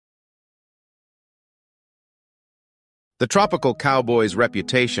The Tropical Cowboy's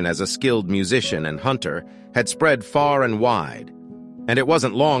reputation as a skilled musician and hunter had spread far and wide, and it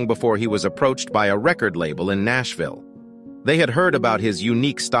wasn't long before he was approached by a record label in Nashville. They had heard about his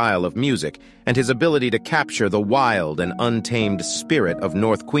unique style of music and his ability to capture the wild and untamed spirit of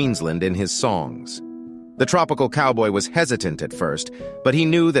North Queensland in his songs. The Tropical Cowboy was hesitant at first, but he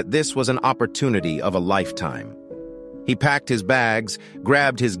knew that this was an opportunity of a lifetime. He packed his bags,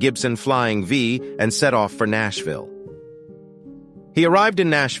 grabbed his Gibson Flying V, and set off for Nashville. He arrived in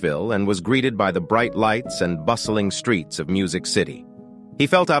Nashville and was greeted by the bright lights and bustling streets of Music City. He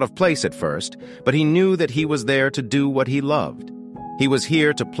felt out of place at first, but he knew that he was there to do what he loved. He was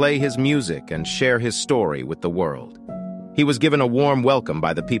here to play his music and share his story with the world. He was given a warm welcome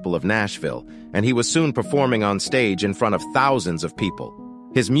by the people of Nashville, and he was soon performing on stage in front of thousands of people.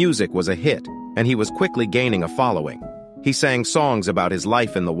 His music was a hit, and he was quickly gaining a following. He sang songs about his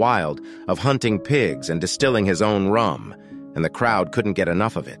life in the wild, of hunting pigs and distilling his own rum, and the crowd couldn't get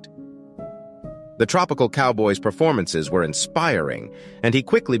enough of it. The Tropical Cowboy's performances were inspiring, and he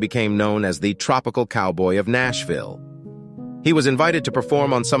quickly became known as the Tropical Cowboy of Nashville. He was invited to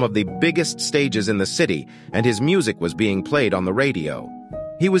perform on some of the biggest stages in the city, and his music was being played on the radio.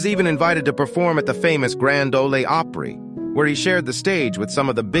 He was even invited to perform at the famous Grand Ole Opry, where he shared the stage with some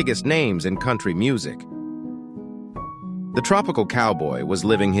of the biggest names in country music. The Tropical Cowboy was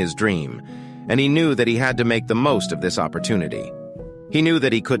living his dream, and he knew that he had to make the most of this opportunity. He knew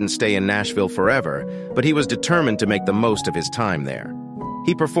that he couldn't stay in Nashville forever, but he was determined to make the most of his time there.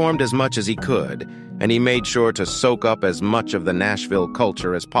 He performed as much as he could, and he made sure to soak up as much of the Nashville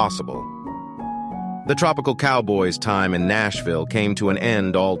culture as possible. The Tropical Cowboy's time in Nashville came to an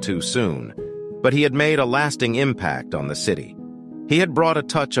end all too soon, but he had made a lasting impact on the city. He had brought a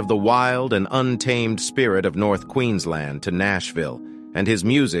touch of the wild and untamed spirit of North Queensland to Nashville, and his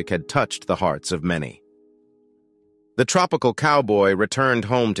music had touched the hearts of many. The Tropical Cowboy returned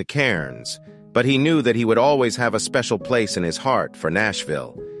home to Cairns, but he knew that he would always have a special place in his heart for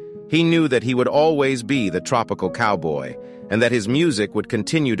Nashville. He knew that he would always be the Tropical Cowboy, and that his music would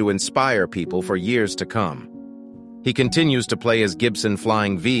continue to inspire people for years to come. He continues to play his Gibson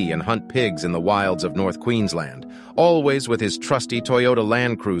Flying V and hunt pigs in the wilds of North Queensland, always with his trusty Toyota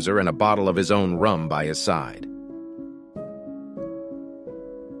Land Cruiser and a bottle of his own rum by his side.